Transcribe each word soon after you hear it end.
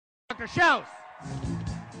Dr. Schauss.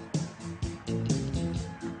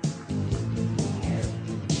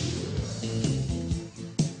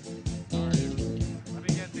 Let me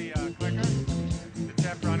get the clicker. Did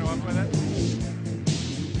Jeff run off with it?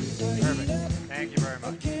 Perfect. Thank you very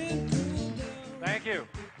much. Thank you.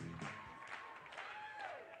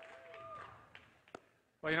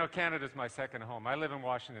 Well, you know, Canada's my second home. I live in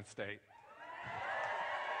Washington State.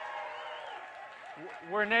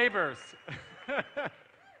 We're neighbors.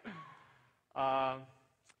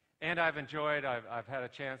 And I've had a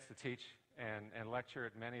chance to teach and lecture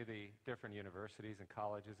at many of the different universities and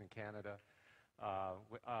colleges in Canada.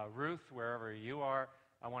 Ruth, wherever you are,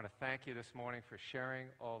 I want to thank you this morning for sharing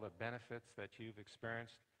all the benefits that you've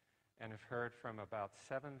experienced and have heard from about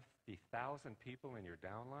 70,000 people in your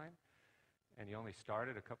downline. And you only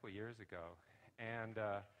started a couple of years ago. And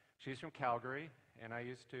she's from Calgary, and I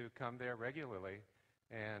used to come there regularly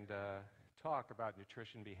and talk about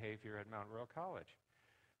nutrition behavior at Mount Royal College.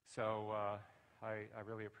 So I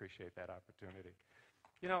really appreciate that opportunity.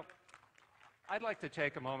 You know, I'd like to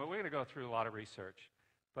take a moment. We're going to go through a lot of research,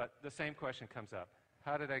 but the same question comes up.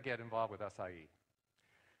 How did I get involved with acai?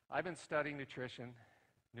 I've been studying nutrition,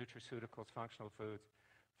 nutraceuticals, functional foods,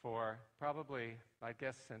 for probably, I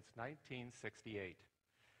guess, since 1968.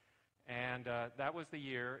 And that was the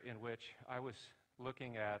year in which I was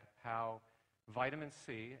looking at how vitamin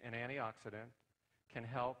C, an antioxidant, can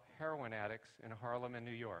help heroin addicts in Harlem and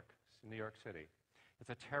New York City. It's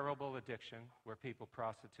a terrible addiction where people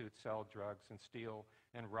prostitute, sell drugs, and steal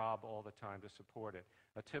and rob all the time to support it.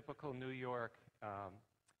 A typical New York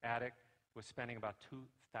addict was spending about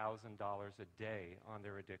 $2,000 a day on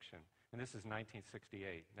their addiction. And this is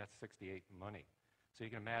 1968. That's 68 money. So you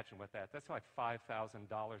can imagine what that's like $5,000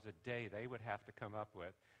 a day they would have to come up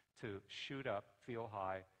with to shoot up, feel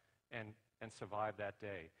high, and survive that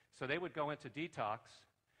day. So they would go into detox,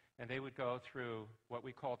 and they would go through what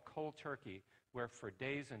we called cold turkey, where for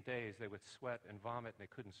days and days they would sweat and vomit, and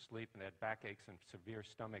they couldn't sleep, and they had backaches and severe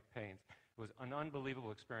stomach pains. It was an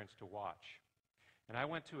unbelievable experience to watch. And I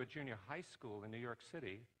went to a junior high school in New York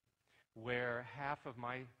City where half of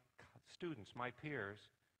my students, my peers,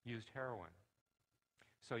 used heroin.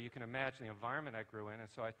 So you can imagine the environment I grew in, and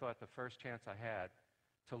so I thought the first chance I had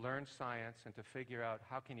to learn science and to figure out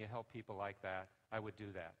how can you help people like that, I would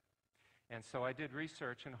do that. And so I did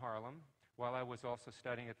research in Harlem while I was also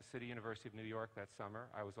studying at the City University of New York that summer.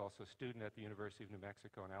 I was also a student at the University of New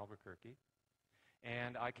Mexico in Albuquerque.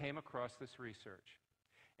 And I came across this research.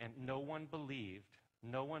 And no one believed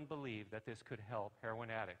that this could help heroin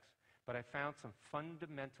addicts. But I found some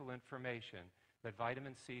fundamental information that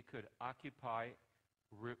vitamin C could occupy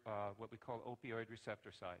what we call opioid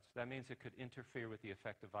receptor sites. That means it could interfere with the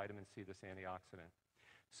effect of vitamin C, this antioxidant.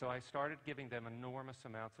 So I started giving them enormous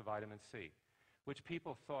amounts of vitamin C, which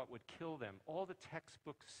people thought would kill them. All the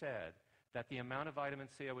textbooks said that the amount of vitamin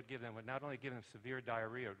C I would give them would not only give them severe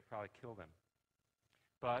diarrhea, it would probably kill them.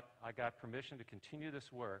 But I got permission to continue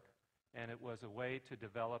this work, and it was a way to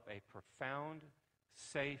develop a profound,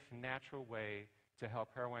 safe, natural way to help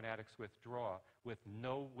heroin addicts withdraw with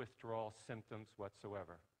no withdrawal symptoms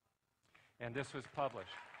whatsoever. And this was published.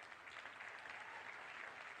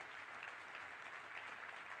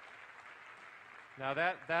 Now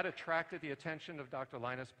that attracted the attention of Dr.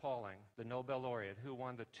 Linus Pauling, the Nobel laureate, who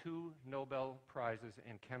won the 2 Nobel Prizes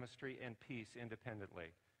in chemistry and peace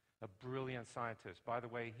independently. A brilliant scientist. By the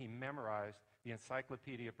way, he memorized the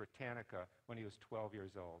Encyclopedia Britannica when he was 12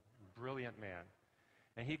 years old. Brilliant man.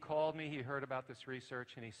 And he called me, he heard about this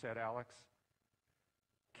research, and he said, Alex,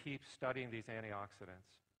 keep studying these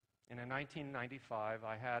antioxidants. And in 1995,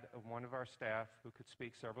 I had one of our staff who could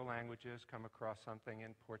speak several languages come across something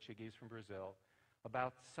in Portuguese from Brazil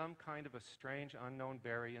about some kind of a strange unknown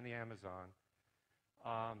berry in the Amazon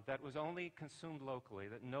that was only consumed locally,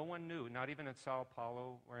 that no one knew, not even in Sao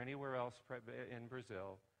Paulo or anywhere else in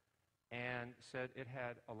Brazil, and said it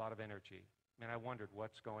had a lot of energy. And I wondered,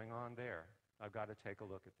 what's going on there? I've got to take a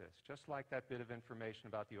look at this. Just like that bit of information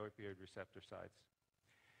about the opioid receptor sites.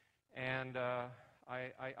 And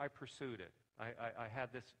I pursued it. I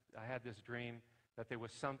had this dream that there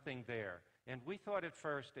was something there. And we thought at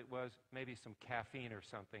first it was maybe some caffeine or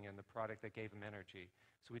something in the product that gave them energy.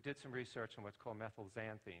 So we did some research on what's called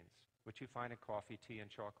methylxanthines, which you find in coffee, tea, and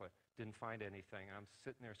chocolate. Didn't find anything. And I'm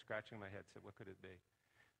sitting there scratching my head, said, what could it be?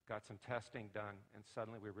 Got some testing done, and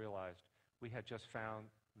suddenly we realized we had just found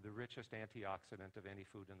the richest antioxidant of any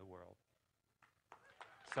food in the world.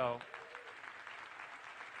 So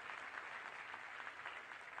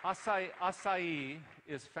acai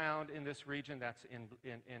is found in this region that's in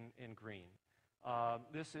green.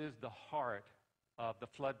 This is the heart of the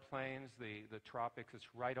floodplains, the tropics. It's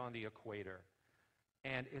right on the equator.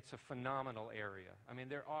 And it's a phenomenal area. I mean,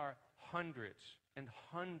 there are hundreds and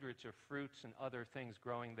hundreds of fruits and other things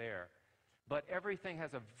growing there. But everything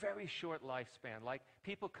has a very short lifespan. Like,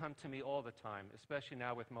 people come to me all the time, especially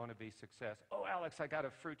now with MonaVie success. Oh, Alex, I got a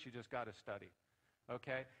fruit you just got to study.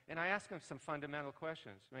 Okay? And I ask them some fundamental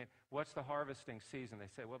questions. I mean, what's the harvesting season? They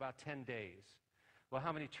say, well, about 10 days. Well,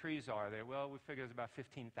 how many trees are there? Well, we figure it's about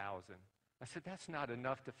 15,000. I said, that's not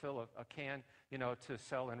enough to fill a can, to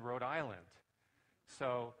sell in Rhode Island.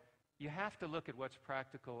 So you have to look at what's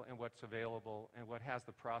practical and what's available and what has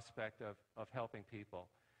the prospect of helping people.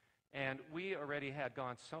 And we already had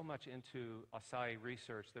gone so much into acai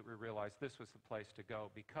research that we realized this was the place to go,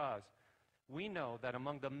 because we know that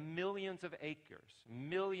among the millions of acres,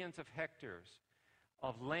 millions of hectares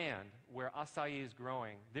of land where acai is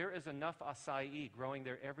growing, there is enough acai growing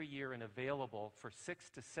there every year and available for 6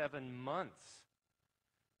 to 7 months.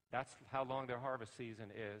 That's how long their harvest season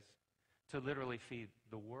is, to literally feed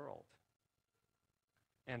the world.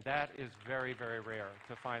 And that is very, very rare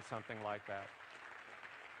to find something like that.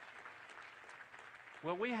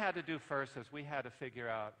 What we had to do first is we had to figure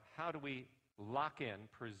out, how do we lock in,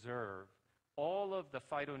 preserve all of the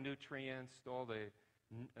phytonutrients, all the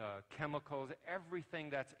chemicals, everything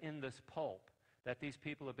that's in this pulp that these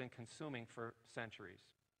people have been consuming for centuries.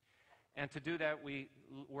 And to do that, we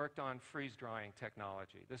worked on freeze-drying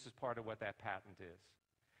technology. This is part of what that patent is.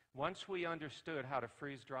 Once we understood how to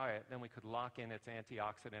freeze-dry it, then we could lock in its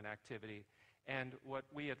antioxidant activity. And what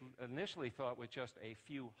we had initially thought was just a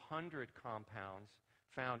few hundred compounds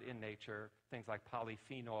found in nature, things like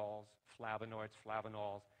polyphenols, flavonoids,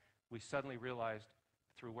 flavanols, we suddenly realized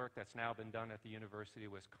through work that's now been done at the University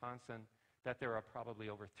of Wisconsin that there are probably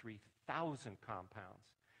over 3,000 compounds.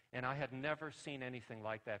 And I had never seen anything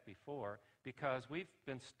like that before, because we've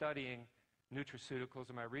been studying nutraceuticals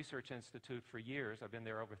in my research institute for years. I've been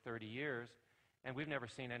there over 30 years, and we've never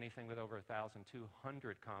seen anything with over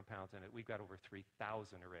 1,200 compounds in it. We've got over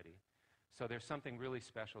 3,000 already. So there's something really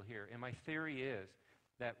special here. And my theory is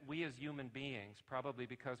that we as human beings, probably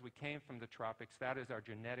because we came from the tropics, that is our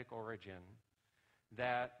genetic origin,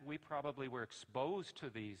 that we probably were exposed to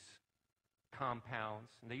these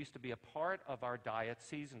compounds, and they used to be a part of our diet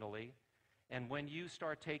seasonally. And when you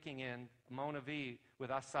start taking in MonaVie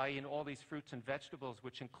with acai and all these fruits and vegetables,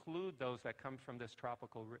 which include those that come from this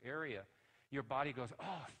tropical area, your body goes,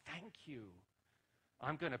 oh, thank you.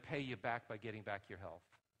 I'm going to pay you back by getting back your health.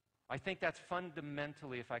 I think that's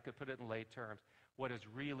fundamentally, if I could put it in lay terms, what is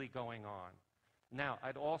really going on. Now,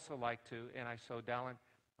 I'd also like to, and I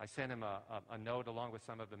sent him a note along with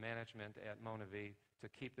some of the management at MonaVie to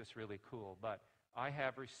keep this really cool, but I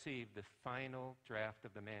have received the final draft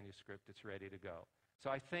of the manuscript. It's ready to go. So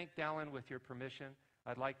I think, Dallin, with your permission,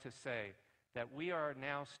 I'd like to say that we are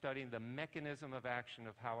now studying the mechanism of action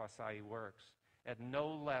of how acai works at no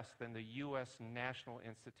less than the U.S. National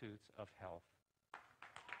Institutes of Health.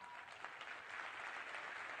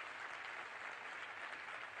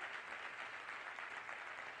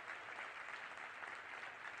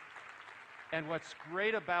 And what's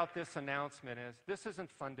great about this announcement is this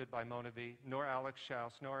isn't funded by MonaVie, nor Alex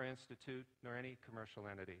Schauss, nor our institute, nor any commercial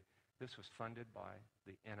entity. This was funded by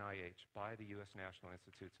the NIH, by the U.S. National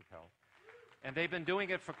Institutes of Health. And they've been doing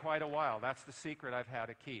it for quite a while. That's the secret I've had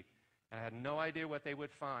to keep. And I had no idea what they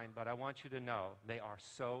would find, but I want you to know they are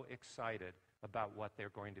so excited about what they're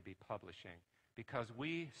going to be publishing, because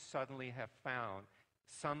we suddenly have found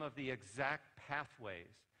some of the exact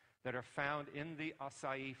pathways that are found in the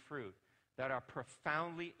acai fruit that are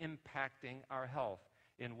profoundly impacting our health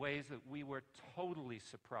in ways that we were totally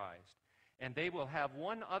surprised. And they will have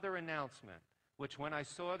one other announcement, which when I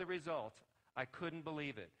saw the results, I couldn't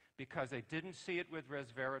believe it, because they didn't see it with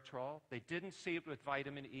resveratrol, they didn't see it with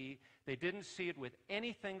vitamin E, they didn't see it with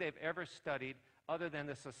anything they've ever studied other than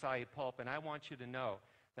this acai pulp. And I want you to know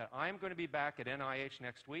that I'm going to be back at NIH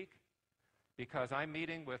next week, because I'm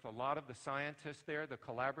meeting with a lot of the scientists there, the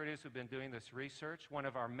collaborators who've been doing this research. One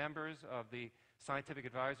of our members of the Scientific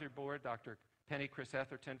Advisory Board, Dr. Penny Chris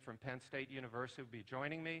Etherton from Penn State University, will be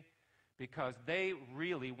joining me, because they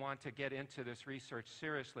really want to get into this research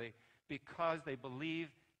seriously, because they believe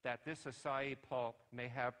that this acai pulp may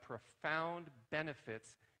have profound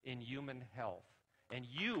benefits in human health. And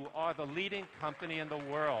you are the leading company in the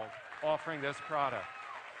world offering this product.